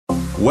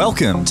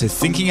Welcome to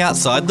Thinking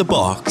Outside the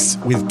Box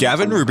with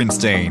Gavin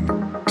Rubinstein.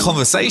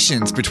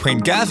 Conversations between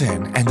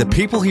Gavin and the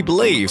people he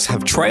believes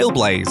have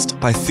trailblazed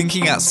by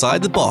thinking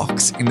outside the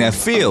box in their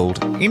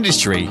field,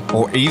 industry,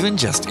 or even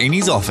just in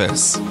his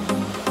office.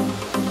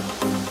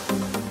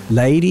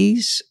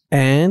 Ladies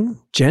and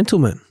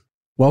gentlemen,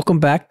 welcome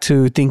back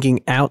to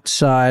Thinking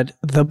Outside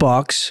the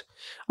Box.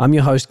 I'm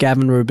your host,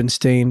 Gavin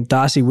Rubinstein.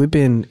 Darcy, we've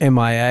been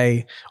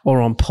MIA or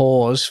on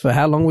pause for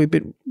how long we've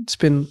been? It's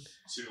been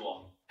Too long.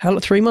 how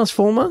 3 months,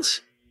 4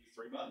 months?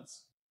 3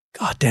 months.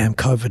 God damn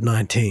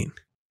COVID-19.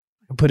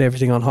 Put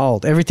everything on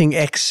hold. Everything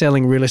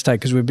selling real estate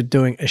because we've been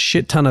doing a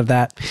shit ton of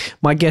that.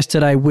 My guest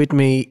today with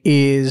me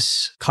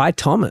is Kai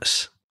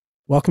Thomas.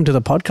 Welcome to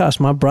the podcast,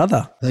 my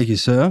brother. Thank you,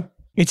 sir.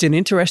 It's an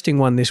interesting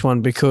one, this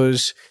one,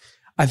 because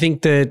I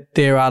think that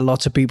there are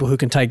lots of people who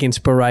can take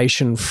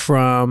inspiration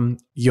from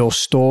your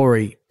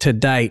story to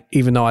date,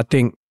 even though I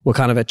think we're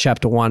kind of at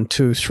chapter 1,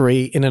 2,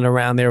 3, in and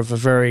around there of a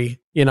very,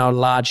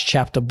 large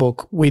chapter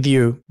book with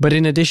you. But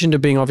in addition to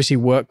being obviously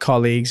work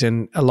colleagues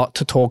and a lot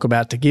to talk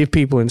about to give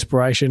people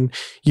inspiration,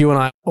 you and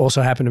I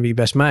also happen to be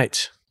best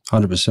mates.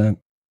 100%.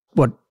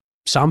 What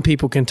some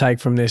people can take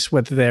from this,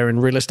 whether they're in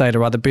real estate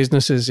or other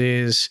businesses,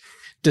 is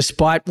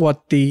despite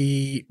what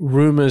the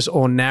rumors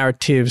or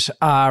narratives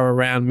are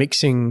around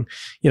mixing,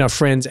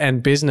 friends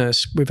and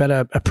business, we've had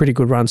a pretty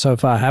good run so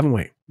far, haven't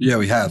we? Yeah,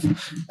 we have.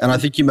 And I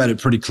think you made it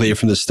pretty clear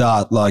from the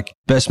start, like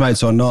best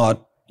mates or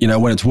not,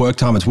 when it's work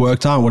time, it's work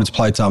time. When it's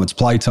play time, it's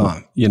play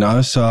time,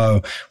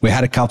 So we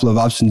had a couple of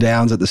ups and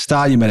downs at the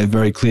start. You made it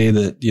very clear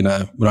that,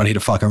 we're not here to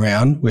fuck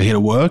around. We're here to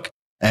work.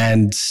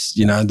 And,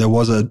 there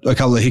was a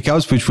couple of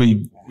hiccups, which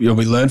we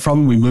learned from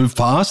and we moved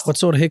past. What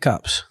sort of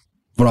hiccups?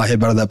 When I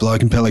headbutted that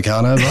bloke in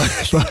Pelicano.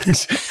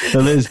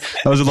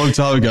 That was a long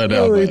time ago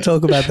now. We'll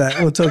talk about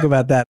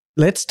that.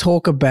 Let's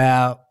talk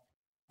about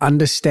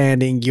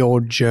understanding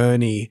your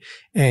journey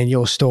and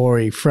your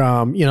story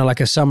from, like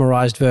a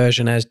summarized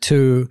version as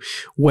to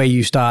where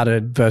you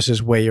started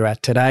versus where you're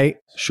at today.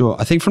 Sure.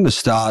 I think from the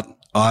start,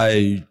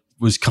 I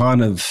was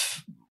kind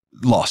of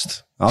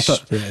lost.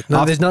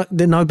 There's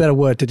no better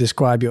word to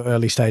describe your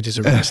early stages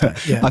of real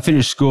estate. Yeah. I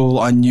finished school.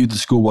 I knew the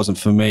school wasn't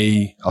for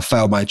me. I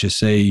failed my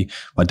HSC.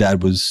 My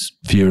dad was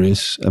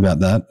furious about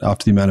that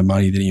after the amount of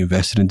money that he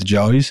invested into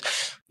Joey's.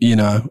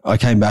 I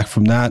came back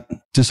from that,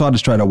 decided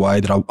straight away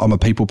that I'm a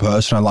people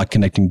person. I like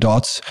connecting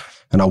dots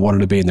and I wanted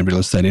to be in the real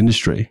estate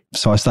industry.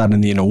 So I started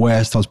in the Inner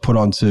West. I was put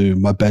on to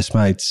my best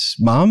mate's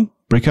mum,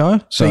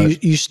 Bricko. So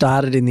you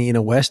started in the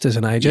Inner West as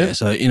an agent? Yeah,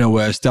 so Inner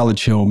West,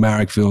 Dulwich Hill,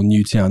 Marrickville,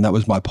 Newtown. That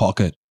was my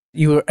pocket.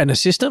 You were an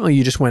assistant or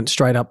you just went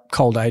straight up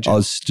cold agent? I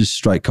was just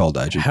straight cold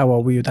agent. How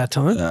old were you at that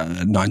time?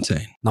 19.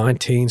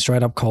 19,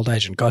 straight up cold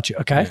agent. Got you.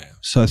 Okay. Yeah.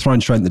 So thrown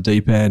straight in the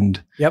deep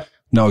end. Yep.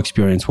 No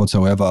experience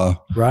whatsoever.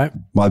 Right.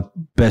 My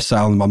best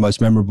sale and my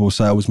most memorable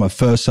sale was my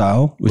first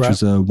sale, which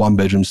was a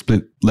 1-bedroom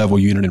split level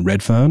unit in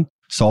Redfern.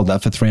 Sold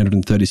that for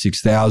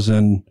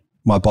 $336,000.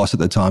 My boss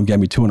at the time gave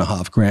me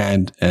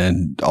 $2,500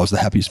 and I was the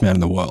happiest man in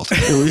the world.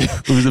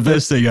 It was the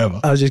best thing ever.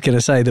 I was just going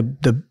to say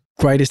the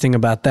greatest thing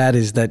about that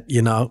is that,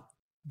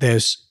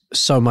 there's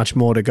so much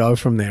more to go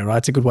from there, right?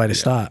 It's a good way to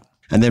start.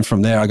 And then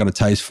from there, I got a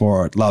taste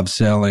for it, loved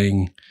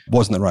selling.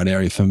 Wasn't the right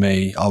area for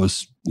me. I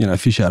was,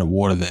 fish out of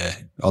water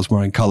there. I was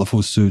wearing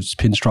colourful suits,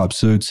 pinstripe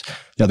suits.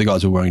 The other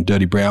guys were wearing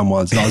dirty brown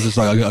ones. And I was just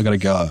like, I got to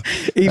go.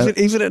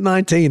 Even at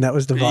 19, that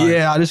was the vibe.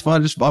 Yeah,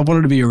 I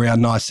wanted to be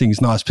around nice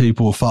things, nice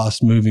people,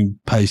 fast moving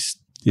pace,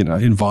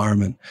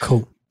 environment.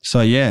 Cool.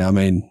 So yeah,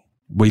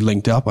 we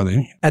linked up, I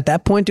think. At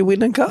that point, did we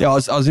link up? Yeah, I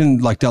was in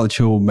Dulwich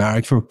Hill,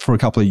 Marrick for a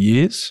couple of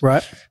years.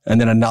 Right.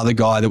 And then another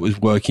guy that was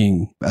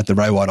working at the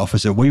Ray White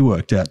office that we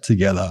worked at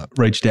together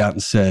reached out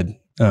and said,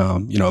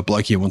 a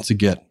bloke here wants to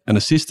get an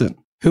assistant.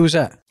 Who was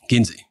that?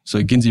 Ginsey.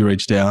 So Ginsey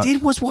reached out.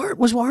 Was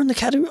Warren the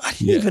category? I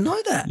didn't even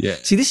know that. Yeah.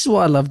 See, this is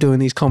why I love doing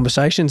these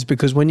conversations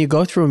because when you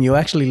go through them, you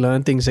actually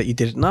learn things that you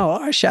didn't know. All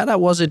right, shout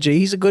out was a G.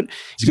 He's a good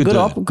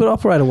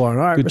operator, Warren.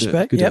 All right, good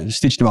respect. Yep.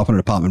 Stitched him up in an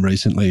apartment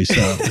recently,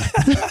 so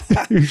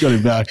got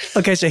him back.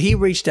 Okay, so he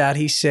reached out.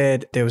 He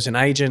said there was an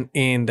agent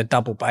in the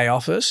Double Bay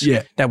office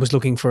that was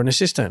looking for an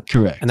assistant.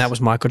 Correct. And that was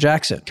Michael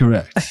Jackson.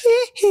 Correct.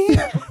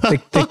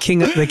 the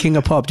king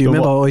of pop. Do you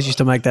remember I always used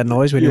to make that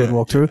noise when you would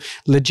walk through?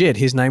 Legit,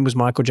 his name was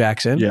Michael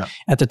Jackson. Yeah.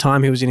 At the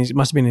time, he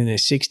must have been in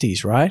his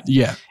 60s, right?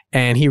 Yeah.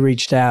 And he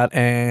reached out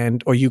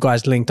or you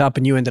guys linked up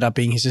and you ended up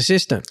being his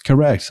assistant.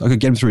 Correct. I could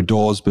get him through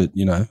doors, but,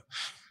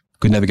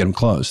 could never get him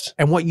closed.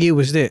 And what year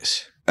was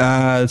this?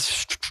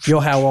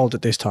 You're how old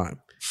at this time?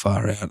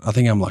 Far out. I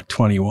think I'm like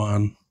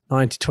 21.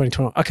 19, 20,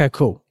 21. Okay,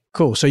 cool.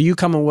 So you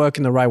come and work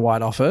in the Ray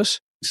White office.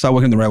 Start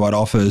working in the Ray White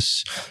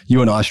office.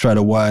 You and I straight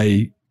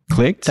away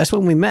clicked. That's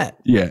when we met.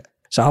 Yeah.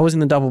 So I was in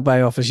the Double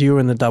Bay office. You were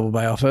in the Double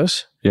Bay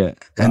office. Yeah.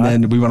 And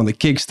then we went on the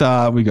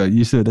Kickstart. We got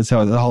used to it. That's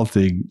how the whole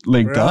thing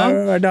linked up.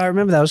 No, I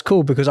remember that was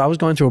cool because I was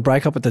going through a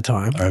breakup at the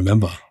time. I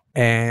remember.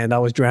 And I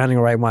was drowning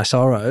away my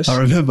sorrows. I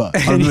remember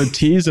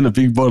tears and a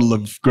big bottle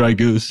of Grey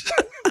Goose.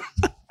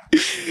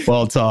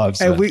 Wild times.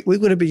 And we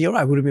would have been, you're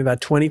right, we would have been about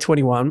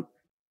 2021.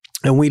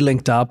 and we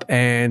linked up.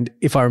 And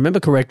if I remember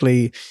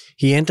correctly,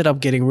 he ended up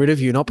getting rid of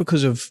you, not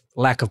because of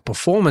lack of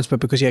performance, but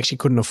because he actually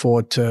couldn't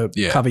afford to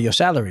cover your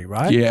salary,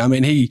 right? Yeah. I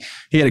mean, he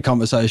had a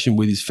conversation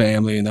with his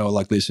family and they were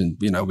like, listen,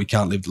 we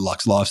can't live the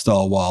Lux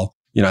lifestyle while,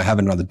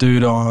 having another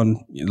dude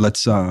on.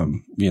 Let's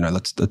can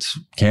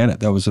it.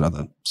 That was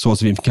another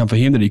source of income for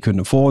him that he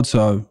couldn't afford.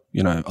 So,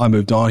 I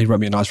moved on. He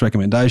wrote me a nice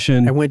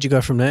recommendation. And where'd you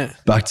go from there?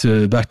 Back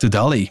to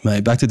Dully,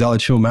 mate. Back to Dully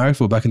Chill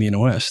Marrickville, back in the inner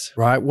west.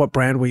 Right. What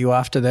brand were you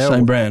after there?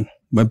 Same brand.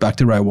 Went back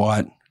to Ray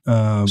White.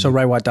 So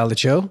Ray White Dully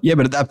Chill? Yeah,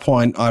 but at that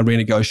point, I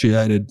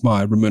renegotiated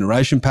my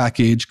remuneration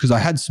package because I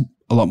had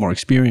a lot more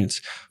experience.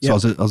 So I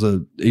was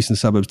a Eastern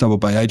Suburbs Double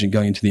Bay agent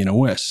going into the inner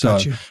west. So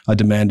I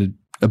demanded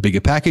a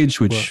bigger package,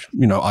 which,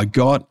 I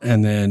got.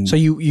 And then... So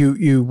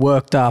you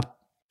worked up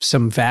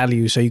some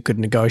value so you could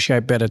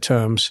negotiate better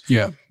terms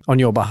on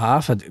your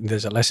behalf.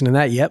 There's a lesson in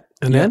that. Yep.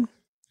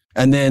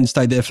 And then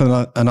stayed there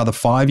for another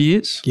 5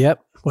 years.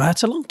 Yep. Well,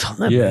 that's a long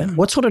time, man.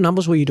 What sort of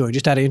numbers were you doing?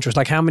 Just out of interest.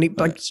 Like how many,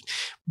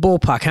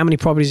 ballpark, how many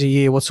properties a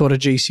year? What sort of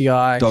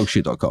GCI?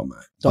 Dogshit.com,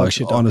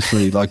 mate.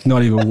 Honestly,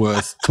 not even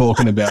worth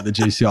talking about the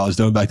GCI I was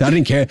doing back then. I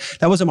didn't care.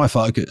 That wasn't my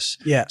focus.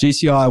 Yeah.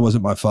 GCI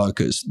wasn't my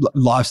focus.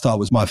 Lifestyle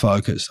was my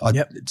focus.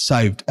 I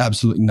saved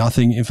absolutely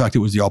nothing. In fact, it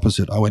was the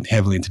opposite. I went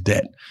heavily into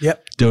debt.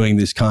 Yep. Doing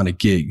this kind of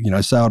gig,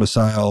 sale to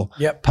sale.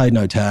 Yep. Paid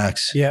no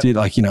tax. Yep. Did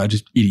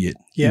just idiot.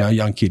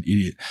 Young kid,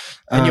 idiot.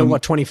 And you're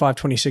 25,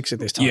 26 at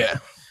this time? Yeah.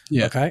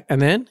 Yeah. Okay.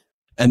 And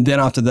then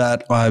after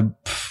that, I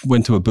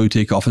went to a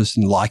boutique office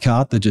in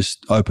Leichhardt that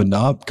just opened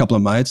up. A couple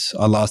of mates.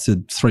 I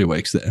lasted 3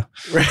 weeks there.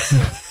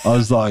 I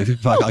was like,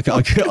 fuck,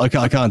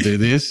 I can't do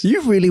this.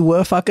 You really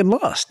were fucking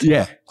lost.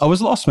 Yeah. I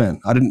was lost, man.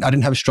 I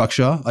didn't have a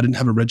structure. I didn't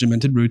have a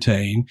regimented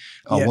routine.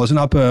 I wasn't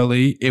up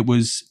early.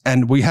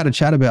 And we had a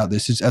chat about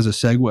this as a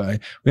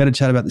segue. We had a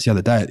chat about this the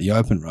other day at the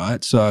Open,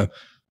 right? So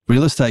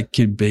real estate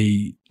could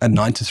be a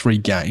 9 to 3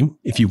 game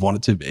if you want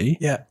it to be.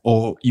 Yeah.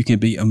 Or you can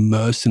be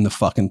immersed in the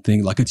fucking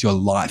thing like it's your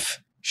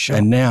life. Sure.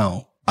 And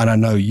now, and I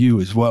know you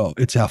as well,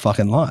 it's our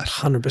fucking life.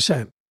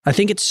 100%. I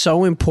think it's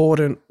so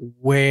important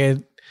where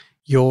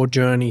your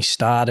journey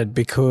started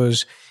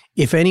because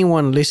if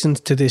anyone listens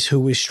to this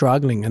who is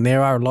struggling, and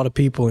there are a lot of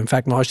people, in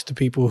fact, most of the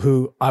people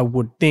who I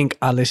would think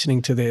are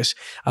listening to this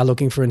are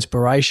looking for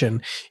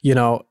inspiration,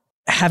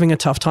 having a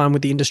tough time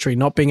with the industry,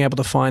 not being able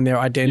to find their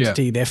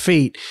identity, their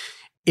feet.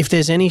 If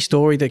there's any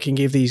story that can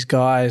give these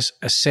guys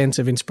a sense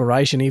of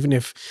inspiration, even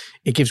if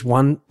it gives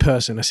one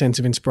person a sense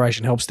of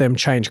inspiration, helps them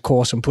change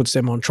course and puts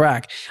them on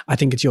track, I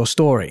think it's your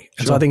story.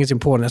 And so I think it's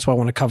important. That's why I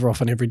want to cover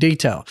off on every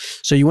detail.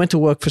 So you went to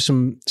work for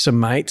some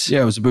mates.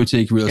 Yeah, it was a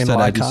boutique real estate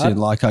agency in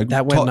Leichhardt.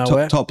 That went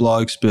nowhere. Top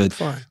blokes, but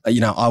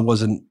I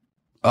wasn't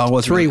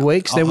 3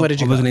 weeks. Then where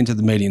did you go? I wasn't into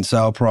the median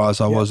sale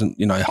price. I wasn't,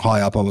 high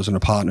up. I wasn't a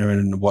partner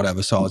and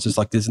whatever. So I was just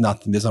like, there's no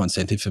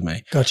incentive for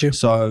me. Got you.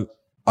 So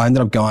I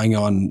ended up going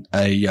on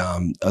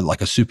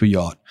a super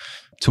yacht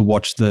to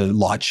watch the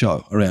light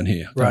show around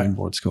here. I don't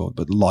remember what it's called,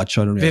 but the light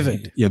show around Vivid.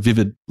 here. Yeah,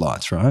 Vivid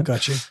lights, right?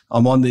 Got you.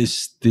 I'm on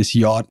this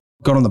yacht.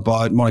 Got on the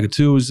boat. Monica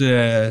Tu was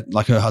there.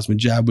 Like her husband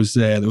Jab was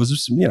there. There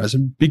was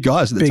some big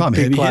guys at the time,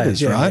 heavy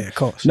hitters, right? Yeah, of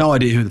course. No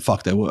idea who the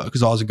fuck they were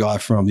because I was a guy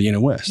from the inner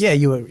west. Yeah,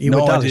 you were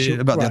no idea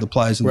about the other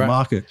players in the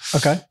market.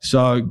 Okay.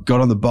 So got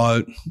on the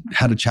boat,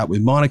 had a chat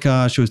with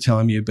Monica. She was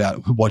telling me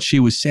about what she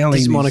was selling.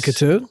 This is Monica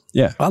Tu?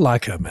 Yeah. I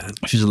like her, man.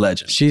 She's a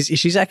legend.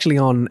 She's actually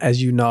on,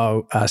 as you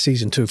know,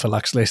 season 2 for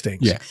Lux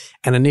Listings. Yeah.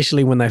 And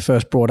initially when they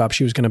first brought up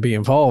she was going to be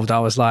involved, I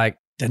was like,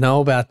 don't know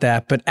about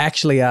that. But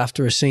actually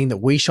after a scene that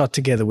we shot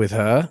together with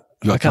her,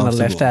 I kind of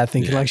left that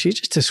thinking like she's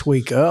just a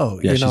sweet girl.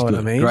 Yeah, you know what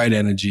I mean? Great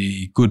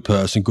energy, good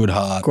person, good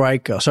heart.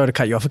 Great girl. Sorry to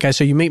cut you off. Okay,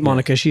 so you meet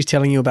Monica. She's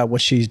telling you about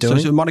what she's doing.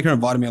 So Monica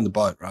invited me on the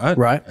boat, right?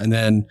 Right. And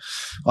then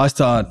I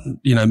start,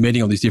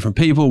 meeting all these different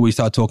people. We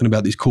start talking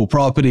about these cool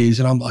properties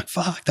and I'm like,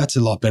 fuck, that's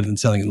a lot better than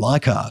selling in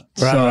Leichhardt.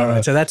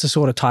 Right. So that's the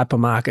sort of type of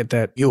market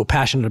that you were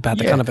passionate about,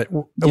 that kind of it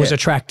was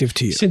attractive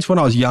to you. Since when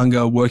I was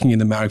younger, working in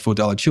the Marrickville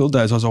Dully Chill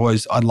days,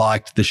 I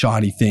liked the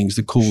shiny things,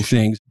 the cool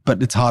things,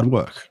 but it's hard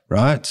work,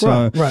 right?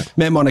 So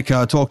met Monica,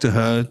 talked to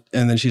her,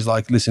 and then she's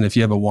like, listen, if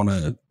you ever want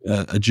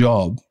a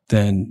job,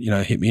 then,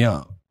 hit me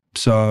up.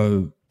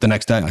 So the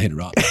next day I hit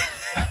her up.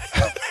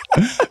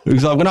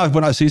 Because like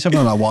when I see something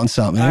and I want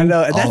something, I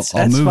know that's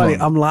funny.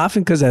 On. I'm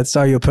laughing because that's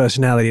so your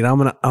personality. And I'm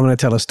gonna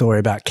tell a story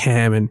about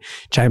Cam and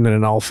Chamberlain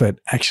and Alford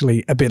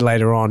actually a bit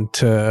later on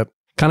to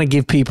kind of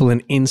give people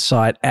an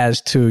insight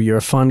as to you're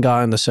a fun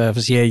guy on the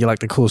surface. Yeah, you like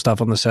the cool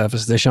stuff on the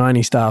surface, the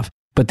shiny stuff,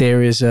 but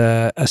there is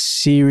a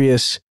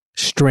serious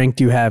strength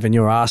you have in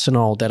your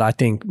arsenal that I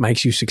think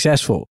makes you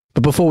successful.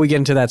 But before we get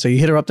into that, so you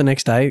hit her up the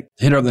next day?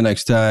 Hit her up the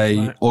next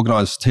day,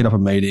 teed up a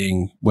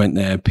meeting, went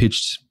there,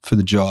 pitched for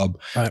the job,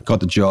 got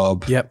the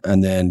job,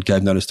 and then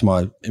gave notice to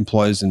my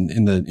employers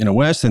in the inner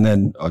west, and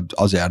then I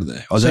was out of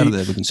there.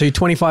 So you're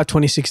 25,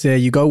 26 there.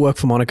 You go work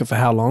for Monica for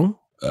how long?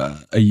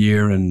 A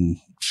year and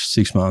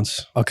 6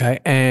 months. Okay.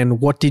 And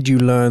what did you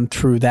learn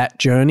through that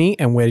journey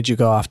and where did you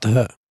go after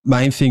her?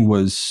 main thing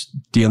was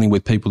dealing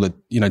with people at,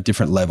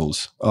 different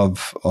levels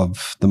of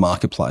the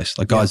marketplace,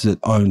 like guys that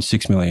own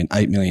 6 million,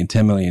 8 million,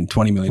 10 million,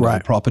 20 million dollar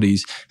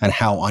properties, and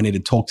how I need to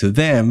talk to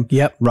them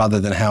rather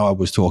than how I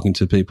was talking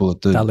to people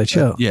at the, the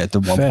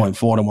 1.4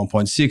 to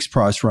 1.6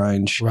 price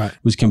range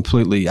was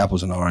completely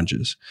apples and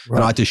oranges. And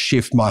I had to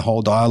shift my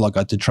whole dialogue.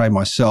 I had to train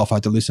myself. I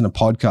had to listen to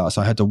podcasts.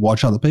 I had to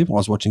watch other people. I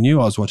was watching you.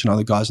 I was watching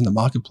other guys in the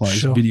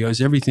marketplace,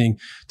 videos, everything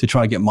to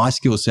try to get my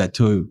skill set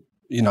to,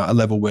 a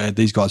level where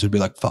these guys would be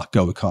like, fuck,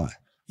 go with Kai.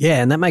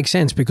 Yeah, and that makes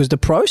sense because the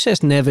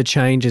process never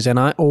changes. And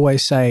I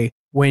always say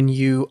when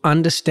you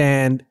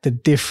understand the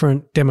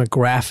different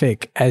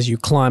demographic as you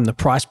climb the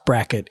price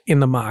bracket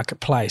in the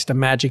marketplace, the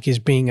magic is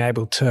being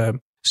able to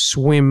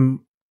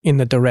swim in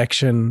the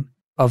direction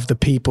of the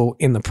people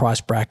in the price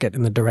bracket,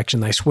 in the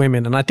direction they swim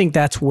in. And I think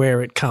that's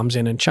where it comes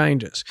in and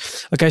changes.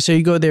 Okay, so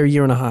you go there a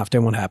year and a half,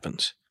 then what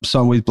happens?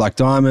 So I'm with Black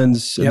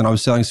Diamonds and then I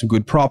was selling some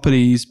good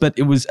properties, but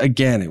it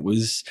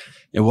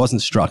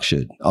wasn't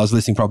structured. I was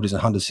listing properties in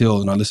Hunters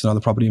Hill and I listed another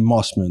property in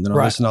Mossman, then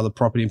I listed another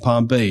property in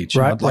Palm Beach.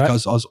 I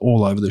was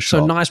all over the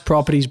shop. So nice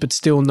properties, but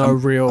still no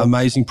real...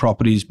 Amazing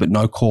properties, but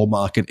no core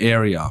market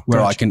area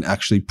where I can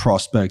actually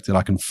prospect, that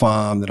I can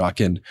farm, that I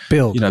can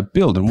build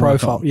and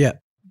profile. Work on.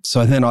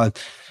 So then I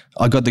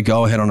got the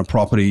go ahead on a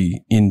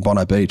property in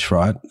Bondi Beach,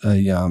 right?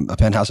 A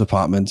penthouse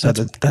apartment. So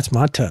that's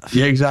my turf.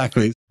 Yeah,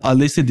 exactly. I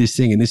listed this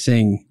thing and this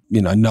thing,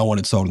 no one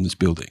had sold in this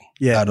building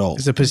at all. It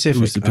was the Pacific.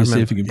 It was the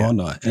Pacific in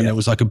Bondi. And it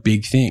was like a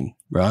big thing,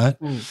 right?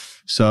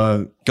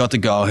 So got the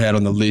go ahead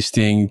on the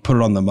listing, put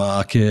it on the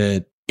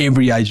market.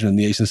 Every agent in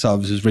the Eastern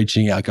Suburbs was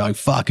reaching out going,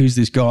 fuck, who's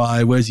this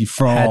guy? Where's he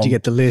from? How'd you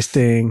get the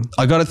listing?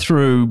 I got it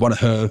through one of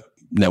her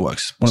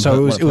networks.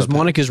 So it was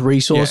Monica's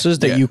resources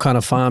that you kind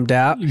of farmed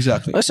out?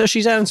 Exactly. Oh, so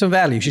she's adding some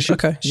value.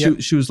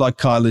 She was like,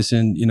 Kai,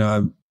 listen,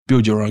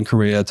 build your own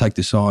career, take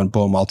this on,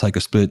 boom, I'll take a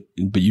split,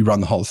 but you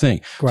run the whole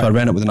thing. Right. So I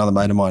ran it with another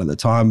mate of mine at the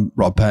time,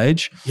 Rob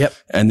Page. Yep.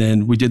 And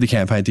then we did the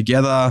campaign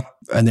together.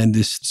 And then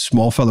this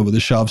small fella with a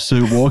sharp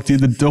suit walked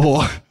in the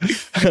door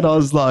and I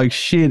was like,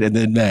 shit. And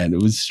then, man,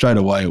 it was straight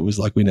away. It was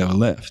like we never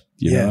left.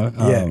 You know?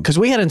 Yeah. Because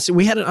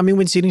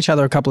we'd seen each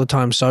other a couple of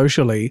times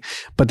socially,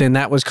 but then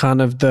that was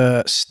kind of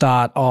the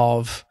start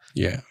of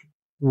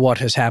what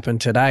has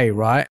happened today,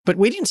 right? But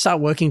we didn't start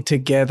working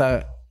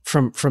together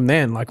from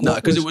then. No,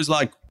 because it was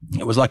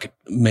like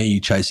me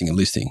chasing a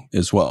listing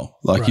as well.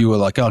 Like you were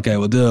like, okay,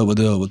 we'll do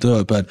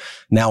it. But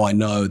now I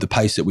know the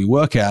pace that we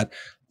work at.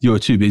 You were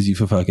too busy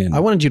for fucking... I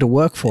wanted you to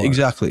work for it.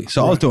 Exactly.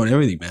 So I was doing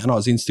everything, man. I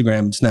was Instagram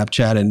and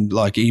Snapchat and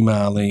like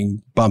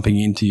emailing, bumping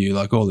into you,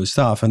 like all this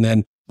stuff. And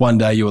then one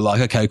day you were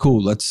like, okay,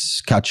 cool,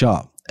 let's catch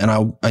up.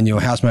 And your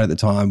housemate at the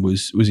time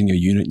was in your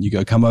unit and you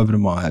go, come over to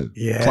my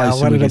place. I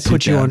wanted to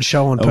put you on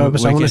show on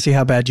purpose. I want to see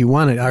how bad you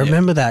want it. I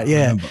remember that,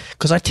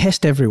 because I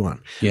test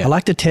everyone. I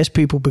like to test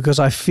people because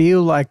I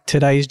feel like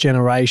today's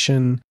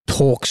generation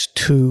talks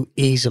too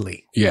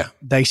easily.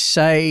 They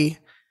say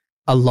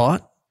a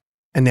lot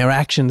and their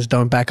actions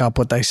don't back up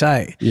what they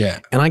say.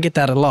 And I get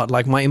that a lot.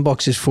 Like my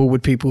inbox is full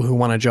with people who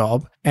want a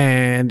job.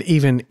 And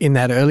even in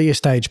that earlier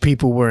stage,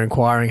 people were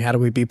inquiring, how do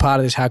we be part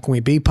of this? How can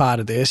we be part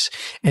of this?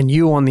 And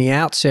you on the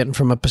outset and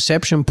from a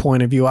perception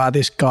point of view are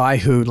this guy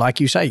who, like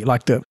you say, you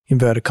like the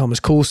inverted commas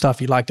cool stuff,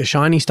 you like the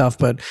shiny stuff,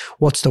 but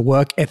what's the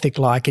work ethic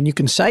like? And you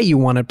can say you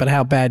want it, but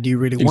how bad do you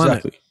really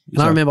want it?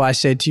 And I remember I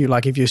said to you,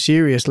 like, if you're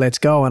serious, let's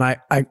go. And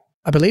I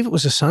believe it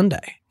was a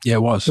Sunday. Yeah,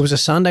 it was. It was a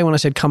Sunday when I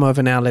said, come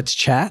over now, let's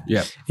chat.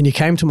 And you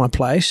came to my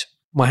place.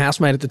 My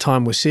housemate at the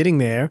time was sitting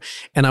there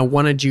and I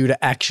wanted you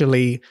to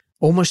actually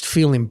almost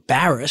feel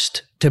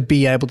embarrassed to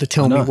be able to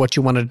tell me what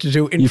you wanted to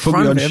do in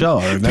front of him. You put me on show,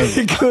 I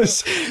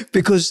remember.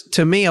 because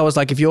to me, I was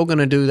like, if you're going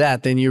to do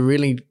that, then you're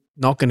really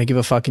not going to give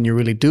a fuck and you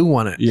really do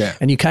want it.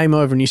 And you came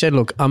over and you said,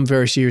 look, I'm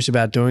very serious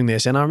about doing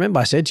this. And I remember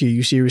I said to you,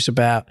 you serious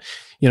about,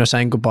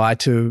 saying goodbye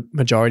to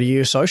majority of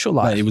your social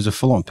life? Mate, it was a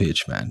full-on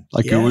pitch, man.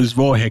 Like it was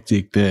more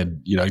hectic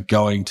than,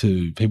 going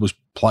to people's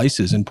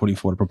places and putting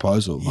forward a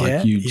proposal.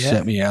 Like you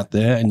set me out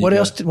there. And what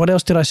else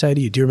did I say to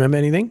you? Do you remember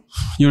anything?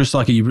 You're just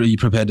like, are you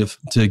prepared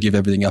to give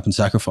everything up and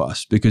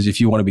sacrifice? Because if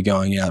you want to be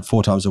going out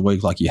 4 times a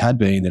week like you had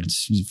been, then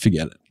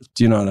forget it.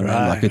 Do you know what I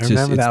mean? Like it's I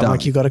remember that.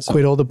 Like you got to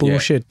quit all the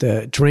bullshit,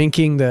 the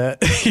drinking, a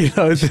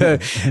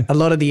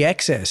lot of the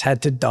excess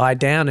had to die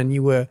down and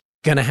you were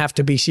going to have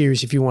to be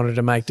serious if you wanted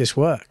to make this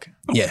work.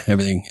 Yeah,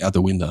 everything out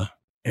the window.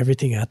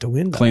 Everything out the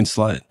window. Clean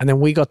slate. And then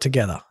we got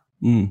together.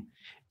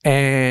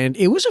 And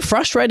it was a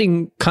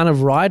frustrating kind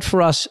of ride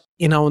for us,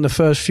 in the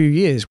first few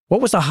years. What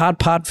was the hard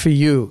part for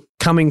you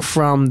coming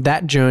from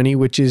that journey,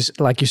 which is,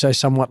 like you say,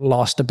 somewhat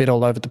lost, a bit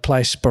all over the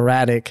place,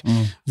 sporadic,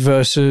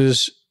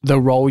 versus the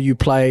role you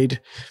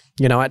played,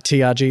 at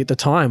TRG at the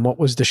time? What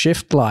was the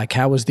shift like?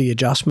 How was the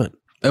adjustment?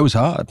 It was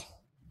hard.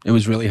 It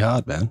was really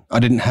hard, man. I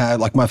didn't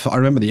have I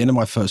remember the end of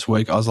my first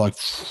week, I was like,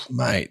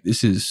 mate,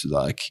 this is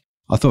like,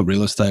 I thought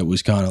real estate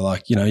was kind of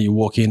like, you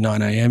walk in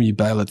 9 a.m., you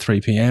bail at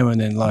 3 p.m.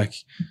 and then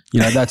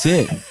that's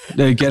it.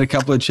 You get a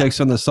couple of checks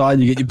on the side,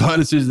 you get your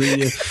bonuses,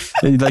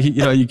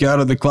 you go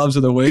to the clubs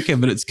on the weekend,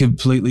 but it's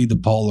completely the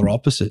polar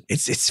opposite.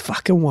 It's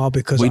fucking wild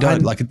because we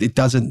don't it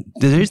doesn't,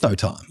 there is no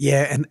time.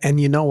 Yeah. And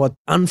you know what?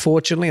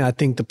 Unfortunately, I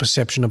think the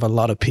perception of a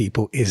lot of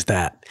people is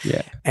that.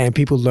 Yeah. And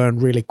people learn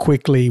really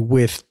quickly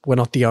we're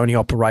not the only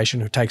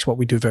operation who takes what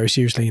we do very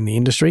seriously in the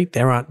industry.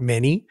 There aren't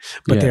many,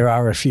 but there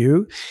are a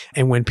few.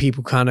 And when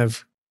people kind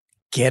of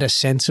get a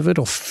sense of it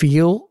or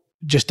feel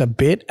just a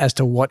bit as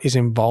to what is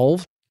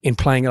involved in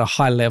playing at a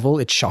high level,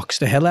 it shocks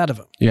the hell out of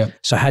them. Yeah.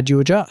 So how'd you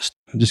adjust?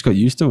 I just got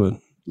used to it.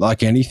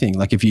 Like anything,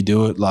 like if you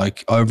do it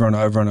like over and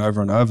over and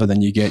over and over,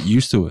 then you get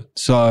used to it.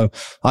 So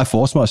I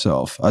forced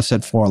myself. I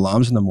set 4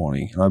 alarms in the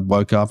morning and I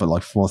woke up at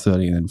like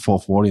 4:30 and then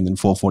 4:40 and then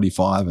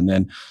 4:45 and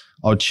then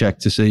I would check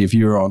to see if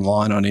you were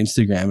online on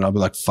Instagram and I'd be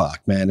like,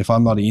 fuck, man, if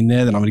I'm not in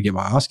there, then I'm going to get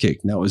my ass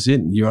kicked. And that was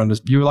it. And you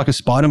were like a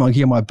spider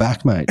monkey on my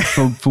back, mate,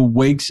 for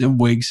weeks and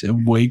weeks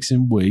and weeks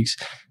and weeks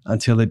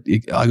until I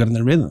got in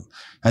the rhythm.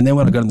 And then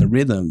when I got in the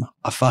rhythm,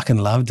 I fucking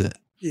loved it.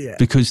 Yeah.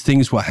 Because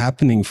things were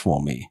happening for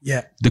me.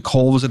 Yeah. The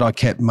calls that I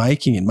kept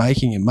making,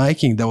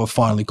 they were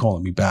finally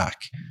calling me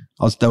back.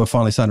 They were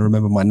finally starting to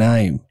remember my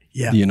name.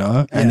 Yeah.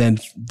 And then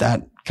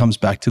that comes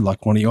back to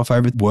like one of your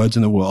favorite words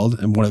in the world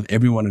and one of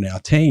everyone in our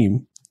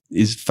team.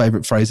 His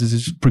favorite phrases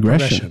is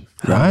progression.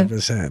 Right?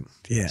 100%.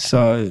 Yeah.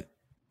 So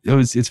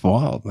it's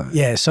wild, man.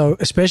 Yeah. So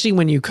especially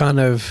when you kind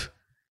of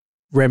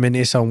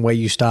reminisce on where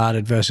you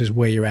started versus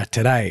where you're at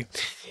today.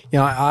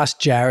 I asked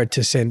Jared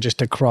to send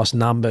just across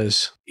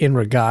numbers in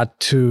regard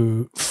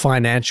to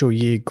financial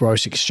year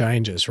gross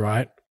exchanges,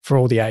 right? For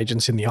all the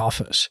agents in the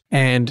office.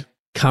 And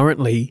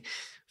currently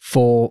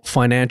for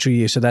financial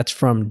year, so that's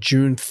from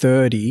June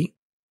 30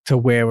 to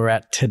where we're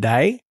at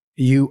today,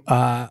 you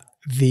are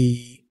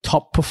the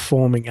top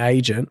performing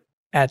agent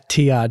at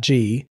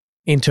TRG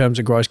in terms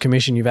of gross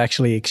commission. You've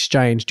actually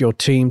exchanged your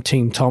Team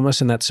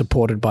Thomas, and that's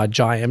supported by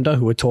Jai Emder,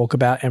 who we'll talk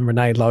about, and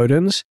Renee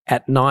Lodens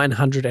at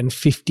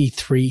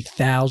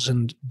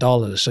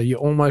 $953,000. So you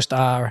almost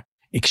are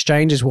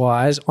exchanges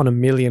wise on $1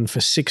 million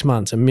for 6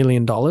 months, $1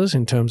 million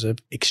in terms of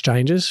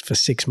exchanges for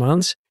 6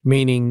 months,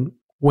 meaning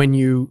when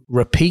you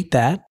repeat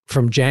that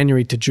from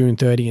January to June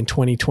 30 in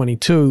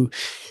 2022,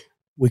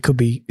 we could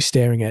be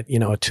staring at, a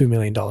 $2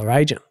 million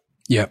agent.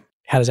 Yeah.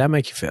 How does that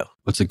make you feel?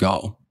 It's a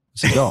goal.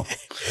 It's a goal.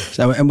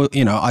 So,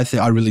 and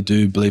I really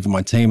do believe in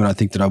my team, and I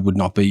think that I would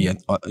not be, at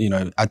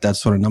that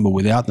sort of number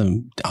without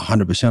them.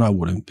 100%, I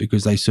wouldn't,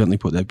 because they certainly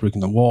put their brick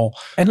in the wall.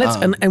 And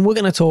and we're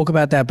going to talk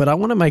about that, but I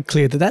want to make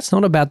clear that that's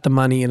not about the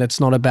money, and it's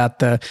not about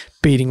the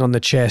beating on the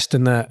chest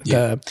and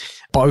the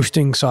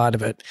boasting side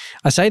of it.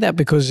 I say that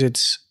because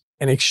it's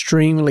an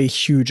extremely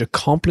huge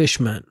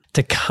accomplishment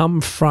to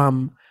come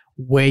from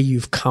where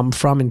you've come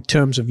from in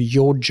terms of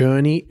your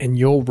journey and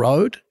your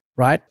road.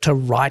 Right? To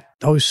write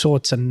those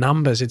sorts of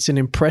numbers. It's an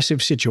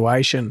impressive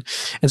situation.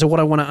 And so what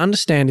I want to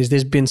understand is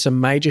there's been some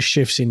major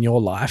shifts in your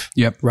life.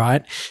 Yep.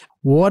 Right?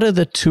 What are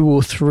the 2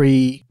 or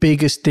 3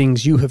 biggest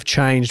things you have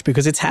changed?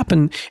 Because it's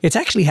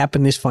actually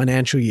happened this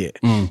financial year.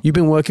 You've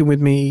been working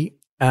with me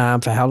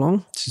for how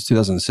long? Since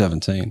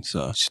 2017.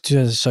 So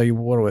you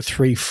were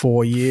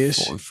 3-4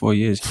 years? 4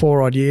 years.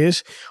 4 odd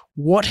years.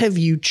 What have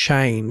you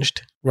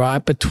changed,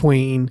 right,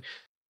 between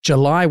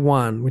July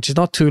 1, which is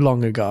not too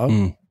long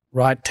ago,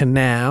 right, to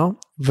now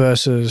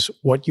versus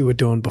what you were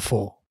doing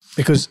before?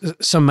 Because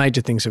some major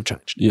things have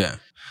changed. Yeah.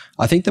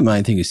 I think the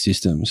main thing is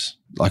systems.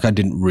 Like, I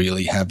didn't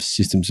really have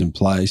systems in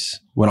place.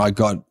 When I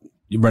got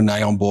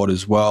Renee on board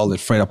as well, it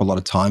freed up a lot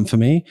of time for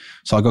me.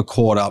 So I got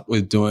caught up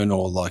with doing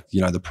all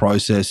the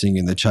processing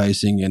and the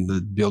chasing and the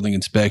building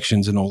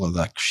inspections and all of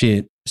that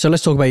shit. So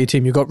let's talk about your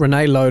team. You've got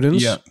Renee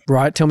Lodens,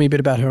 right? Tell me a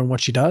bit about her and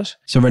what she does.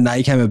 So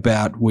Renee came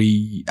about,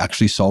 we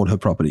actually sold her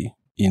property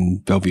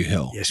in Bellevue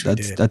Hill. Yes, we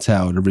did. That's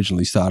how it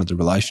originally started, the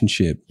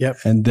relationship. Yep.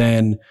 And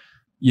then,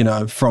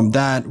 from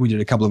that, we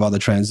did a couple of other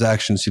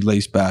transactions. She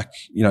leased back,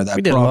 that we did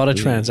property. a lot of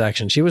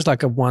transactions. She was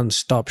like a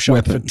one-stop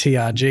shop for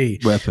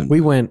TRG. Weapon.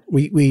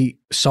 We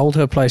sold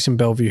her place in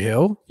Bellevue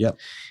Hill. Yep.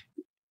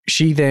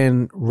 She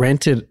then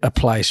rented a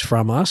place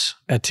from us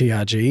at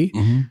TRG.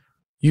 Mm-hmm.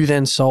 You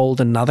then sold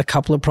another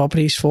couple of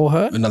properties for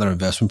her. Another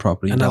investment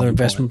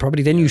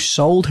property. Then you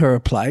sold her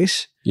a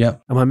place. Yeah.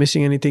 Am I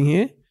missing anything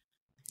here?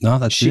 No,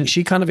 that's it.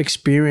 She kind of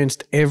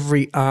experienced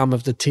every arm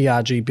of the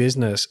TRG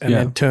business and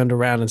then turned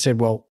around and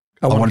said, well,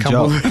 I want to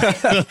come work.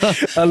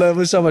 I love it.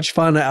 Was so much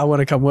fun. I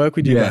want to come work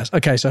with you guys.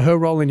 Okay, so her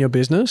role in your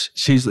business,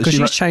 she's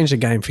changed the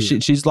game for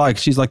you. She's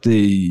like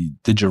the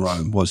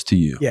Jerome was to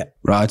you. Yeah.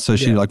 Right? So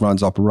she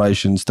runs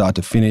operations start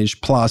to finish,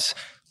 plus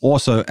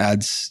also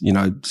adds,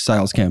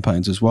 sales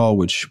campaigns as well,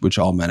 which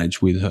I'll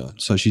manage with her.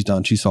 So she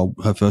sold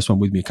her first one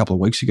with me a couple of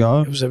weeks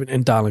ago. It was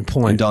in Darling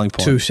Point.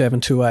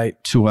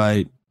 2728.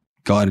 28.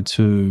 Guided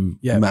to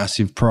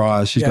massive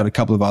prize. She's got a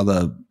couple of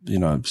other,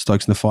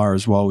 stokes in the fire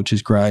as well, which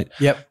is great.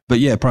 Yep. But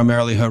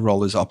primarily her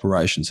role is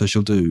operations. So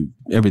she'll do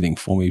everything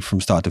for me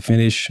from start to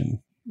finish and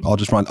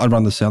I'd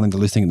run the selling, the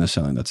listing and the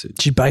selling. That's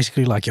it. She's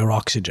basically like your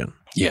oxygen.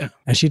 Yeah.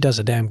 And she does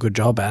a damn good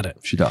job at it.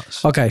 She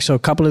does. Okay, so a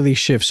couple of these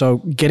shifts. So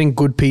getting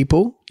good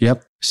people.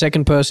 Yep.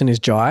 Second person is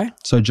Jai.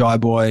 So Jai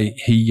Boy,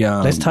 he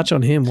Let's touch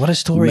on him. What a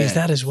story man, is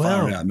that as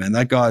well? far out, man.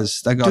 That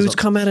guy's Dude's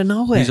come out of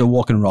nowhere. He's a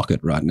walking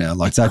rocket right now.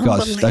 Like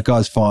that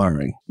guy's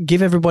firing.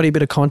 Give everybody a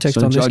bit of context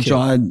on this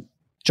kid.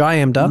 Jai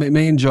Emda.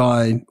 Me and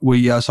Jai,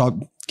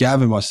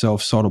 Gav and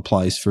myself sold a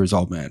place for his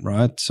old man,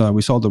 right? So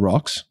we sold the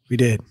rocks. We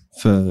did.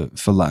 For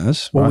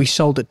Laz. Well, right? we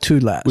sold it to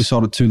Laz. We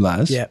sold it to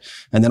Laz. Yeah.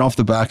 And then off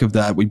the back of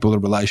that, we built a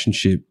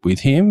relationship with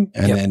him.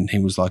 And then he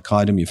was like,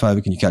 "Kai, do me a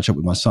favor, can you catch up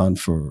with my son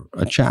for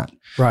a chat?"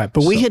 Right.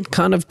 But we had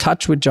kind of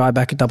touched with Jai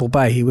back at Double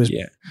Bay. He was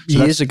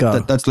years ago.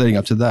 That's leading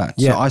up to that.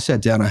 Yeah. So I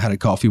sat down, I had a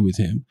coffee with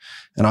him,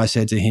 and I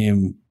said to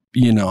him,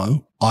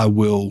 I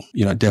will,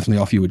 definitely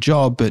offer you a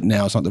job, but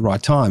now it's not the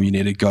right time. You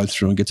need to go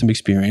through and get some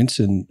experience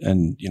and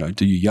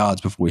do your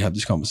yards before we have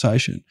this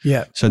conversation.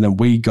 Yeah. So then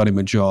we got him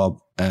a job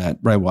at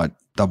Ray White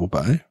Double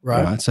Bay.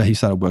 Right. So he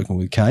started working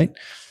with Kate,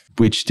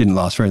 which didn't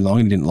last very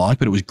long and he didn't like,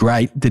 but it was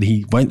great that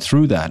he went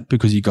through that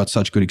because he got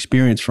such good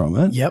experience from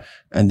it. Yep.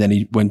 And then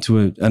he went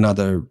to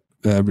another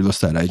real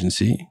estate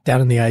agency.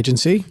 Down in the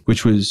agency.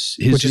 Which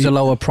is a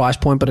lower price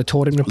point, but it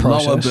taught him the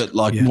process.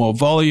 Lower, but more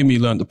volume. He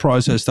learned the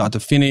process start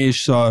to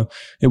finish. So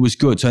it was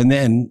good. So and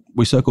then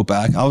we circled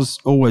back. I was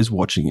always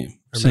watching him,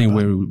 seeing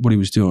what he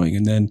was doing.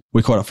 And then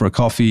we caught up for a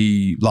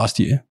coffee last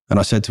year. And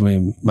I said to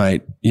him,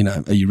 "Mate,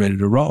 are you ready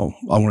to roll?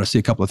 I want to see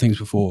a couple of things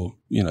before,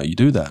 you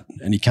do that."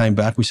 And he came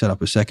back. We set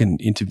up a second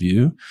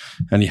interview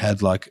and he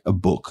had like a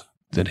book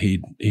that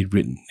he'd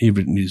written. He'd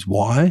written his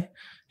why.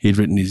 He'd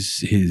written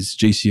his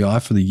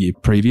GCI for the year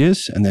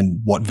previous and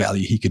then what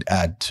value he could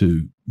add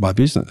to my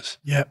business.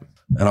 Yep.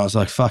 And I was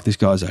like, fuck, this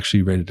guy's actually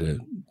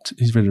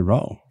he's ready to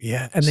roll.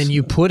 Yeah. And then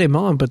you put him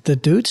on, but the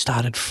dude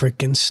started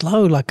freaking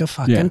slow like a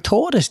fucking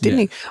tortoise, didn't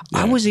he?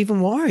 Yeah. I was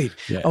even worried.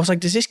 Yeah. I was like,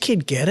 does this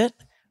kid get it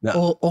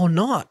or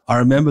not? I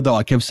remember though,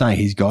 I kept saying,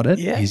 he's got it.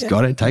 Yeah, he's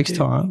got it. It takes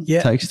time. Yeah.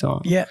 It takes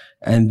time. Yeah.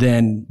 And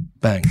then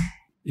bang,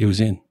 he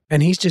was in.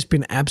 And he's just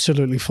been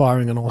absolutely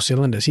firing on all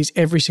cylinders. He's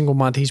every single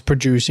month he's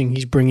producing,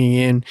 he's bringing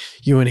in,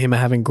 you and him are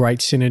having great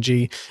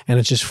synergy and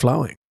it's just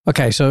flowing.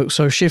 Okay, so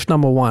shift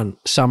number 1,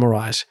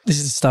 summarize. This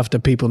is stuff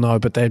that people know,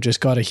 but they've just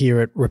got to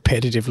hear it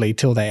repetitively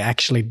till they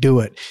actually do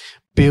it.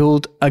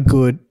 Build a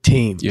good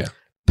team. Yeah.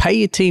 Pay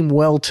your team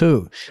well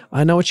too.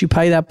 I know what you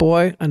pay that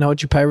boy. I know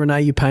what you pay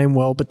Renee. You pay him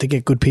well, but to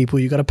get good people,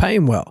 you got to pay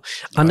him well.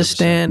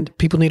 Understand, 100%.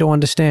 People need to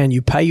understand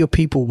you pay your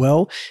people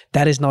well.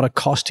 That is not a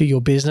cost to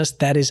your business.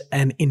 That is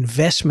an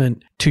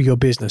investment to your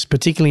business,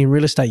 particularly in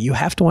real estate. You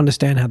have to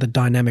understand how the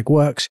dynamic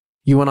works.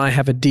 You and I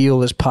have a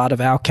deal as part of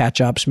our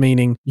catch-ups,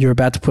 meaning you're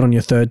about to put on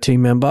your third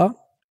team member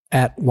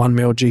at 1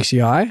 mil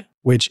GCI,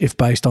 which if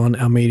based on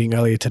our meeting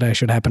earlier today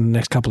should happen in the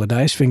next couple of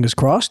days, fingers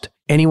crossed.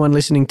 Anyone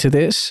listening to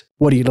this,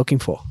 what are you looking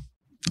for?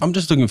 I'm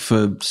just looking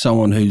for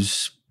someone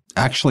who's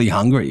actually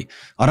hungry.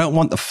 I don't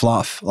want the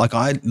fluff. Like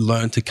I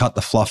learned to cut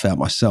the fluff out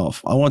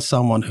myself. I want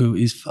someone who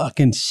is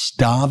fucking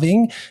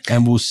starving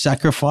and will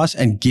sacrifice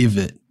and give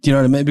it. Do you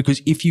know what I mean?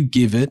 Because if you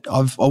give it,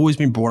 I've always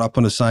been brought up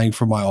on a saying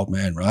from my old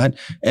man, right?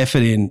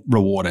 Effort in,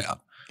 reward out.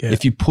 Yeah.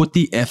 If you put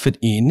the effort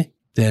in,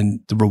 then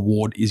the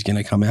reward is going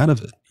to come out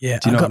of it. Yeah.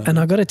 And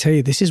I got to tell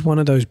you, this is one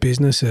of those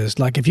businesses,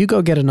 like if you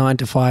go get a 9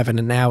 to 5 and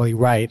an hourly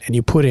rate and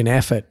you put in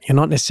effort, you're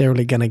not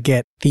necessarily going to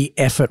get the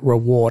effort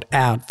reward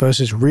out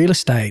versus real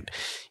estate.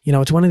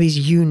 It's one of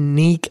these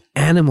unique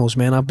animals,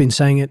 man. I've been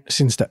saying it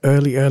since the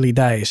early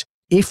days.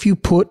 If you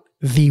put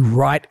the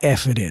right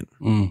effort in,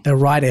 the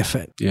right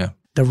effort,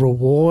 the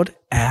reward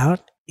out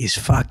is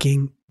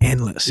fucking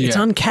endless. It's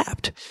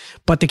uncapped.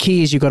 But the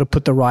key is you got to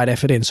put the right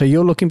effort in. So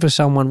you're looking for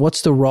someone,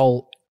 what's the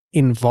role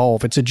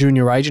involve? It's a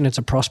junior agent, it's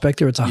a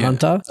prospector, it's a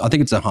hunter? I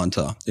think it's a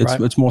hunter.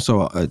 It's more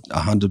so a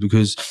hunter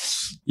because,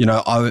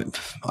 I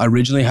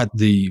originally had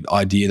the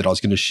idea that I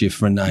was going to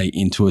shift Renee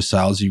into a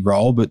salesy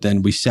role, but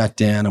then we sat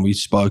down and we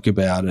spoke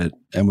about it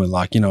and we're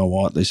like, you know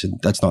what, listen,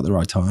 that's not the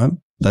right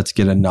time. Let's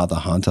get another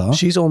hunter.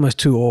 She's almost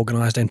too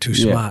organized and too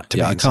smart to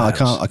be in sales.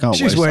 I can't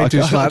She's way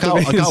too smart.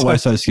 I can't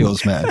waste those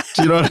skills, man.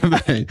 Do you know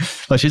what I mean?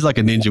 Like she's like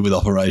a ninja with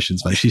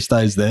operations, man. She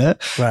stays there.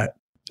 Right.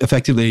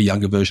 Effectively a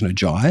younger version of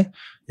Jai.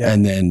 Yeah.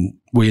 And then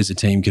we as a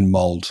team can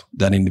mold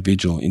that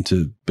individual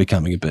into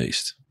becoming a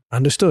beast.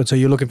 Understood. So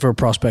you're looking for a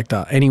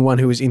prospector. Anyone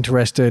who is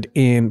interested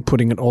in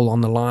putting it all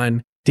on the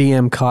line,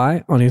 DM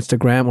Kai on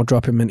Instagram or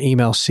drop him an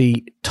email,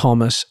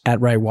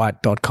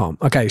 cthomas@raywhite.com.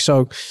 Okay,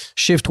 so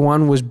shift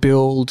 1 was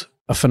build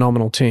a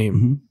phenomenal team.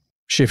 Mm-hmm.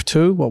 Shift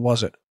 2, what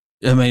was it?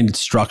 I mean, it's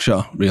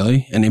structure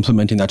really and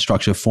implementing that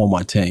structure for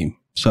my team.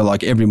 So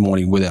like every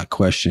morning without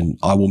question,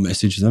 I will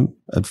message them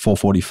at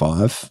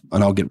 4:45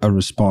 and I'll get a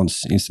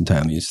response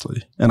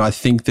instantaneously. And I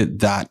think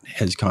that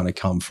has kind of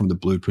come from the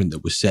blueprint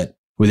that was set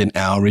within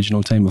our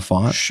original team of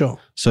 5. Sure.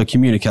 So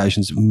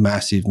communication's a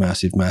massive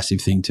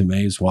thing to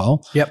me as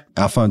well. Yep.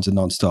 Our phones are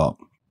nonstop,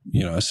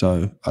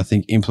 so I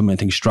think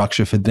implementing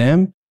structure for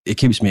them, it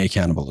keeps me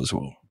accountable as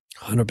well.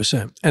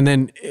 100%. And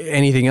then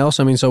anything else?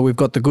 I mean, so we've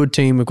got the good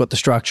team, we've got the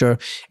structure.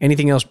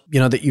 Anything else,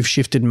 that you've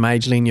shifted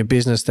majorly in your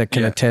business that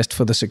can attest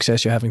for the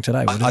success you're having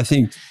today? I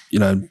think,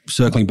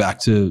 circling back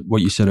to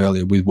what you said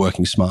earlier with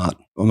working smart,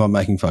 I'm not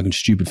making fucking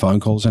stupid phone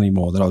calls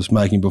anymore that I was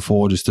making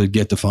before just to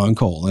get the phone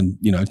call and,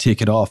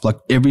 tick it off. Like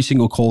every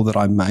single call that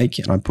I make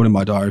and I put in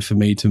my diary for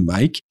me to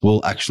make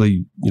will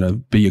actually,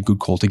 be a good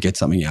call to get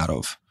something out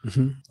of.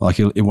 Mm-hmm. Like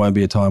it won't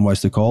be a time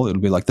waster call.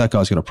 It'll be like, that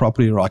guy's got a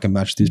property, or I can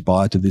match this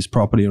buyer to this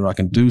property, or I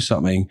can do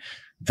something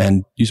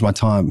and use my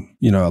time,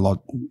 a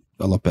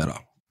lot better.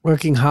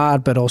 Working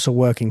hard, but also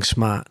working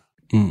smart.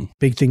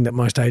 Big thing that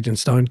most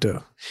agents don't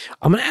do.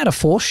 I'm going to add a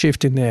fourth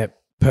shift in there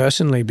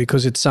personally,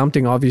 because it's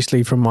something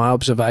obviously from my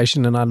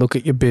observation, and I look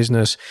at your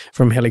business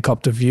from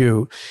helicopter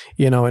view,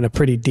 in a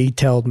pretty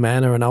detailed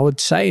manner. And I would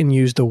say and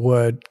use the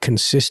word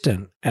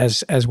consistent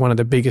as one of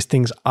the biggest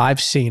things I've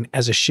seen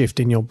as a shift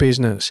in your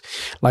business.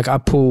 Like I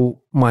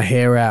pull my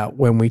hair out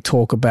when we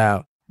talk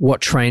about what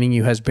training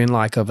you has been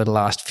like over the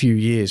last few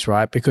years,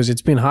 right? Because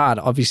it's been hard.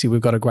 Obviously, we've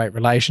got a great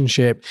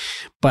relationship,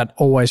 but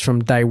always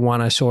from day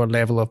one, I saw a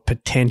level of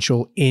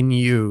potential in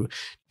you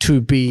to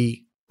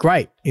be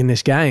great in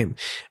this game.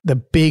 The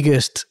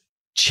biggest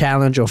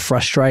challenge or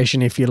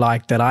frustration, if you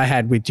like, that I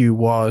had with you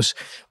was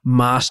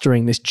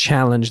mastering this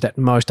challenge that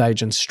most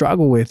agents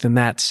struggle with, and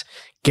that's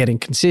getting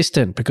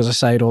consistent, because I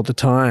say it all the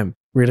time.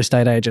 Real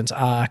estate agents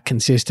are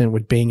consistent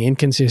with being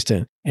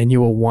inconsistent, and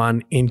you are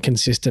one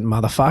inconsistent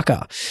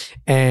motherfucker.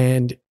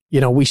 And,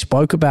 we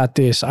spoke about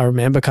this, I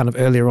remember kind of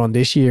earlier on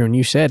this year, and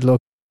you said,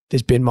 look,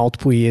 there's been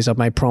multiple years I've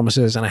made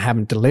promises and I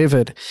haven't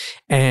delivered.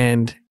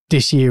 And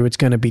this year it's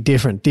going to be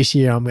different. This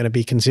year I'm going to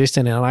be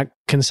consistent. And I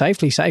can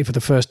safely say for the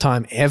first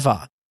time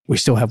ever, we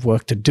still have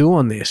work to do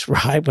on this,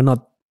 right? We're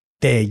not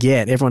there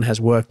yet. Everyone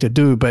has work to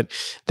do, but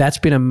that's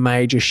been a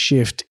major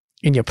shift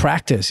in your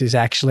practice is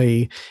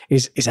actually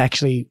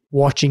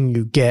watching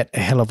you get a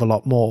hell of a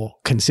lot more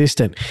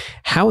consistent.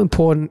 How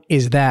important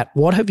is that?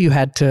 What have you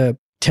had to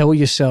tell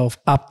yourself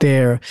up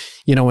there,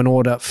 in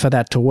order for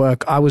that to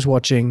work? I was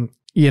watching,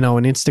 an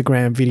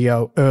Instagram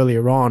video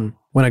earlier on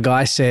when a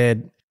guy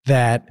said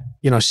that,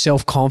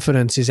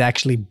 self-confidence is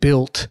actually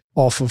built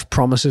off of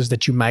promises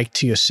that you make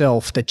to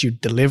yourself that you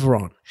deliver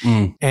on.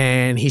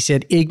 And he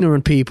said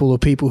ignorant people or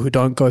people who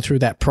don't go through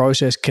that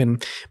process can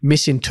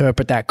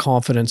misinterpret that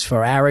confidence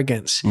for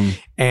arrogance.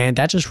 And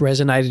that just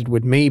resonated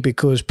with me,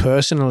 because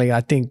personally,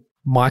 I think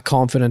my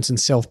confidence and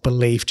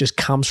self-belief just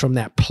comes from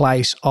that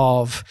place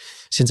of,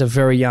 since a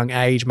very young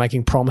age,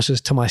 making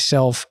promises to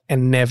myself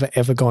and never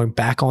ever going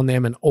back on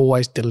them and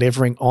always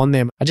delivering on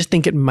them. I just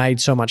think it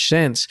made so much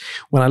sense.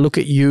 When I look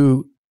at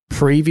you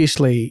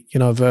previously,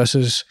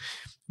 versus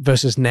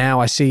now,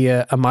 I see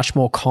a much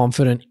more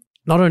confident,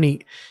 not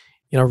only,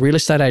 real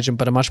estate agent,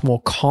 but a much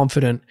more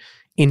confident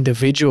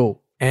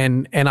individual.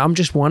 And I'm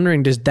just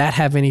wondering, does that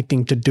have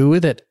anything to do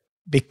with it?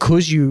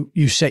 Because you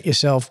set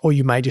yourself, or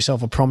you made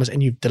yourself a promise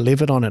and you've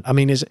delivered on it. I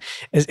mean, is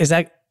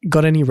that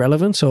got any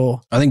relevance?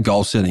 Or I think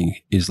goal setting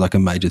is like a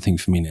major thing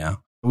for me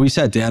now. We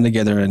sat down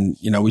together and,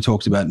 we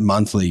talked about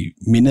monthly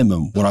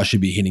minimum, what I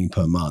should be hitting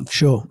per month.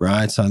 Sure.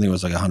 Right? So I think it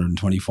was like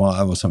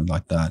 125 or something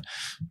like that.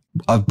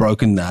 I've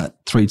broken that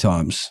 3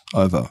 times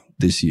over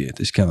this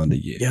calendar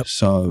year. Yep.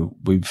 So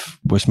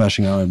we're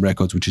smashing our own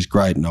records, which is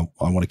great. And I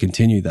want to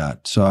continue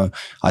that. So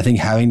I think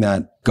having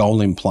that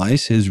goal in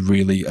place has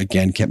really,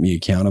 again, kept me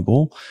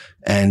accountable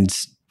and,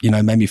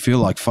 made me feel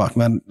like, fuck,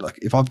 man, like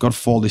if I've got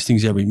 4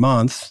 listings every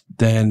month,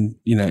 then,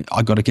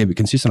 I got to keep it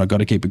consistent. I got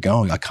to keep it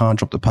going. I can't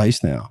drop the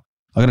pace now.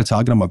 I got a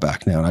target on my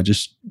back now, and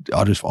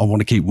I want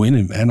to keep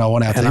winning, man. I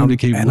want our team to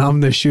keep winning. And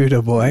I'm the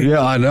shooter, boy.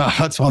 Yeah, I know.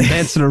 That's why I'm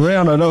dancing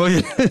around. I know.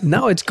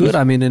 No, it's good.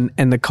 I mean,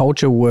 and the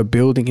culture we're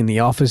building in the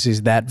office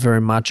is that very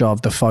much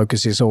of the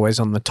focus is always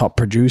on the top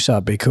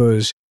producer,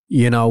 because,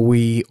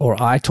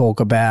 I talk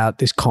about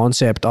this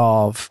concept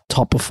of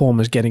top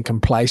performers getting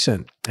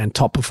complacent and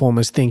top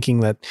performers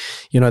thinking that,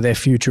 their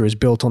future is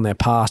built on their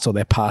past or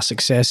their past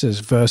successes,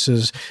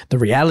 versus the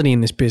reality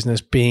in this business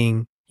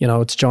being,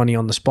 it's Johnny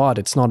on the spot.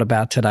 It's not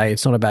about today.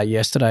 It's not about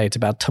yesterday. It's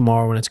about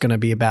tomorrow, and it's going to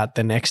be about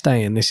the next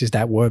day. And this is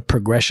that word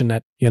progression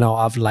that,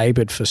 I've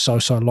labored for so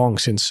long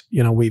since,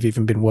 we've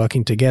even been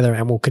working together,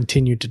 and will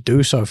continue to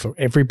do so for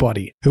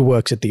everybody who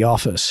works at the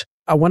office.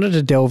 I wanted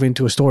to delve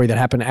into a story that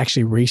happened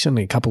actually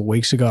recently, a couple of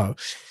weeks ago,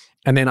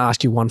 and then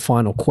ask you one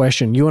final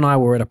question. You and I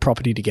were at a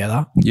property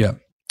together. Yeah.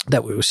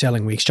 That we were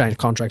selling. We exchanged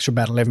contracts for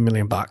about $11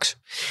 million.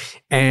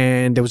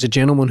 And there was a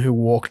gentleman who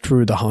walked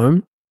through the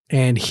home,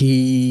 and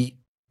he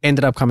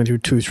ended up coming through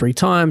 2-3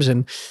 times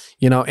and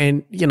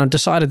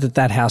decided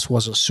that house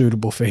wasn't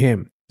suitable for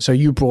him. So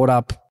you brought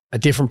up a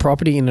different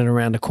property in and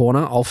around the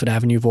corner, Alford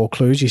Avenue,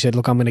 Vaucluse. You said,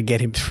 look, I'm going to get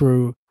him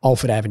through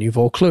Alford Avenue,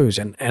 Vaucluse.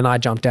 And I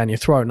jumped down your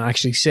throat and I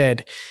actually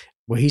said,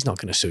 well, he's not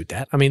going to suit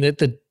that. I mean,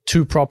 the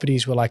 2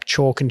 properties were like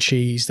chalk and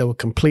cheese. They were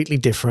completely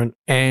different.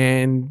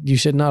 And you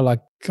said, no,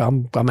 like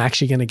I'm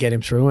actually going to get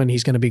him through and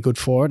he's going to be good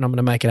for it and I'm going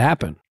to make it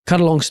happen. Cut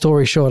a long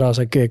story short, I was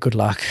like, yeah, good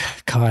luck,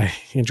 Kai.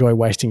 Enjoy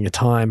wasting your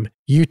time.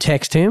 You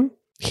text him.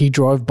 He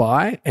drove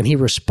by and he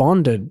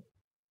responded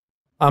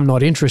I'm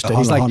not interested.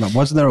 He's like,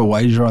 wasn't there a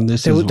wager on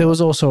this? There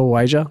was also a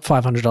wager,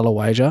 $500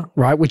 wager,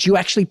 right? Which you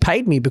actually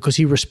paid me because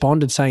he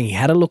responded saying he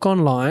had a look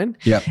online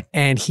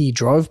and he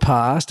drove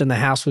past and the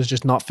house was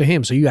just not for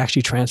him. So you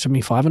actually transferred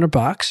me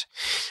 $500.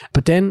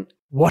 But then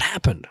what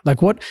happened?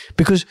 Like what?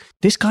 Because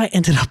this guy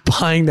ended up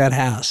buying that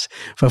house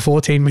for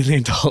 $14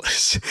 million.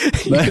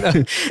 You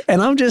know?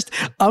 And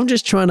I'm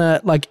just trying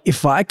to, like,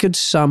 if I could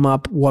sum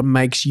up what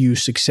makes you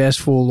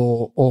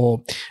successful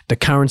or the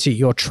currency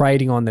you're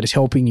trading on that is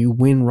helping you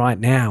win right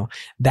now,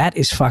 that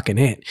is fucking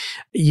it.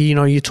 You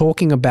know, you're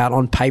talking about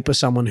on paper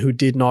someone who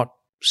did not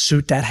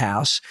suit that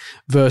house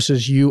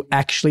versus you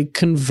actually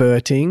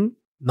converting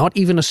not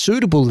even a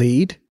suitable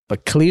lead,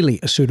 but clearly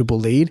a suitable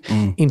lead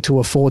into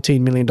a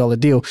 $14 million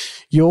deal.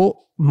 Your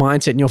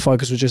mindset and your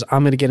focus was just,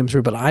 I'm going to get him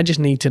through, but I just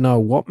need to know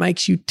what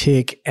makes you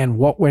tick and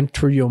what went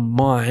through your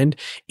mind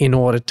in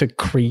order to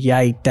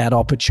create that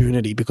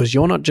opportunity, because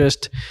you're not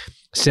just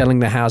selling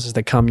the houses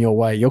that come your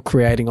way. You're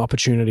creating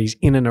opportunities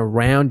in and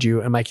around you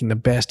and making the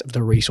best of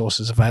the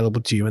resources available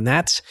to you. And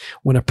that's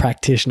when a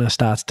practitioner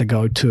starts to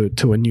go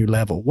to a new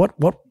level. What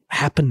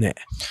happened there?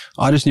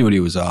 I just knew what he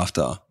was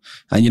after.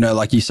 And, you know,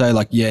 like you say,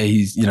 like, yeah,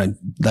 he's, you know,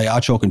 they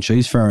are chalk and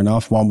cheese, fair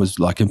enough. One was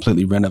like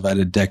completely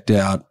renovated, decked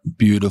out,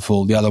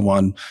 beautiful. The other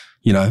one,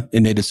 you know,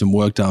 it needed some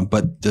work done,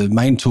 but the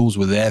main tools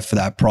were there for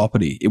that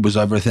property. It was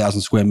over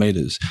 1,000 square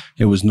meters.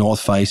 It was north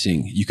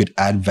facing. You could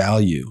add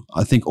value.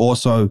 I think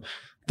also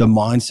the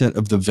mindset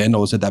of the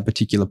vendors at that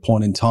particular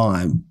point in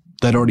time,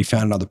 they'd already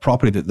found another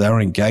property that they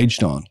were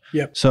engaged on.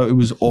 Yep. So it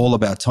was all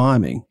about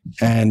timing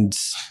and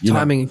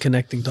and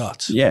connecting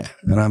dots. Yeah.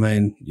 And I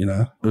mean, you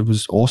know, it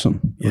was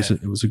awesome.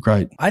 It was a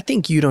great. I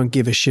think you don't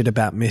give a shit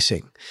about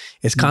missing.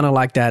 It's kind of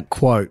like that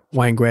quote,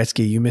 Wayne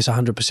Gretzky, you miss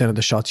 100% of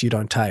the shots you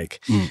don't take.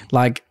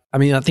 Like, I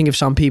mean, I think if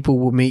some people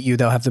will meet you,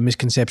 they'll have the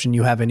misconception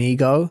you have an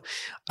ego.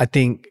 I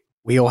think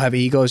we all have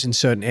egos in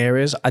certain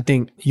areas. I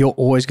think you're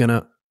always going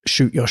to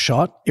shoot your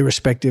shot,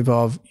 irrespective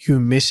of you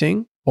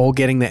missing or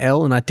getting the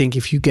L. And I think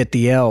if you get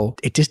the L,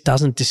 it just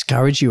doesn't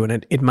discourage you,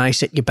 and it may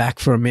set you back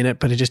for a minute,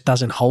 but it just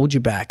doesn't hold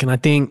you back. And I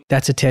think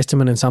that's a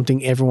testament and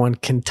something everyone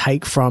can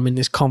take from in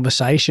this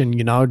conversation.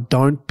 You know,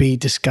 don't be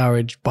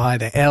discouraged by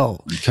the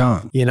L. You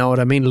can't. You know what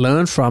I mean?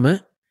 Learn from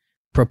it,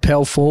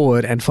 propel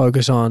forward, and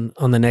focus on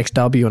the next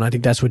W. And I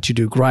think that's what you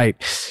do great.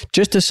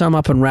 Just to sum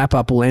up and wrap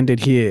up, we'll end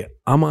it here.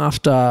 I'm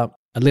after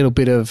a little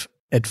bit of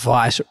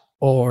advice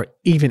or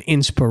even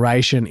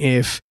inspiration.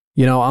 If,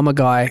 you know, I'm a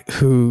guy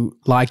who,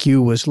 like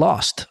you, was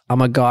lost.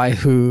 I'm a guy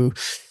who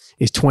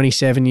is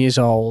 27 years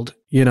old.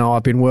 You know,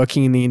 I've been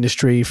working in the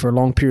industry for a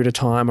long period of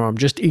time, or I'm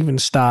just even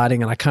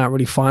starting and I can't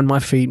really find my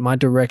feet, my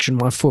direction,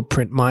 my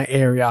footprint, my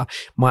area,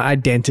 my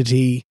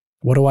identity.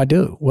 What do I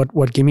do?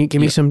 Give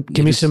me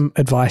some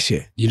advice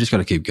here. You just got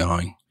to keep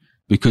going,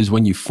 because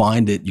when you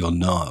find it, you'll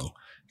know,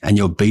 and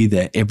you'll be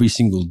there every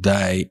single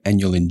day, and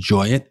you'll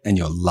enjoy it and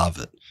you'll love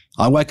it.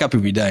 I wake up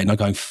every day not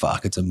going,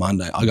 fuck, it's a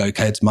Monday. I go,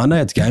 okay, it's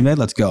Monday, it's game day,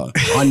 let's go.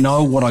 I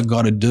know what I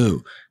got to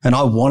do, and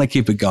I want to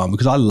keep it going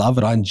because I love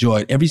it. I enjoy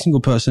it. Every single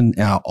person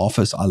in our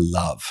office, I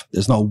love.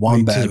 There's not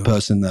one bad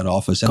person in that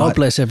office. And God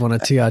bless everyone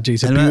at TRG.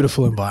 It's a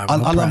beautiful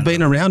environment. I love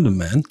being around them,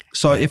 man.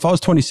 So if I was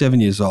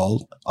 27 years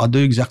old, I'd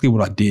do exactly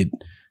what I did.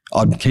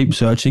 I'd keep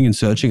searching and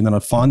searching, and then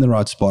I'd find the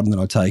right spot, and then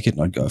I'd take it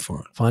and I'd go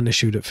for it. Find the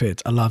shoe that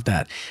fits. I love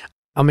that.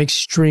 I'm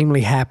extremely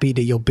happy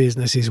that your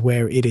business is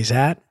where it is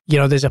at. You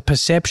know, there's a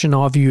perception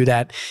of you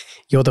that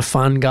you're the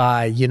fun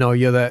guy, you know,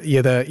 you're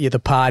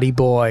the party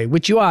boy,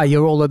 which you are,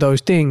 you're all of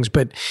those things.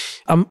 But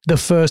I'm the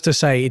first to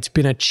say it's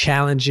been a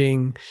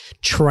challenging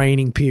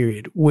training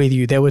period with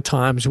you. There were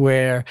times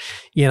where,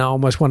 you know, I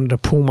almost wanted to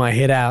pull my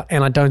head out.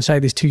 And I don't say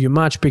this to you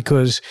much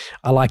because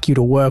I like you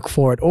to work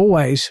for it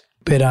always.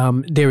 But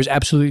there is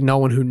absolutely no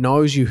one who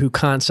knows you who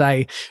can't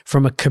say,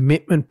 from a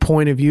commitment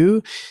point of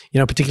view, you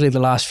know, particularly the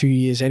last few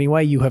years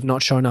anyway, you have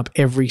not shown up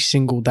every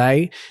single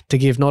day to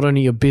give not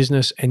only your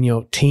business and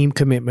your team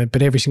commitment,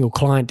 but every single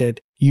client that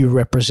you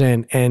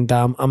represent. And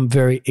I'm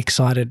very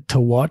excited to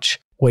watch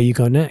where you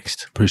go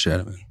next. Appreciate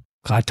it, man.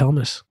 Kai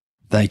Thomas.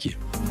 Thank you.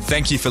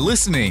 Thank you for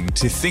listening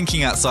to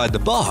Thinking Outside the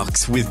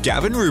Box with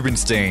Gavin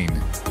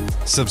Rubinstein.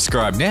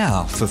 Subscribe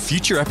now for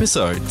future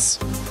episodes.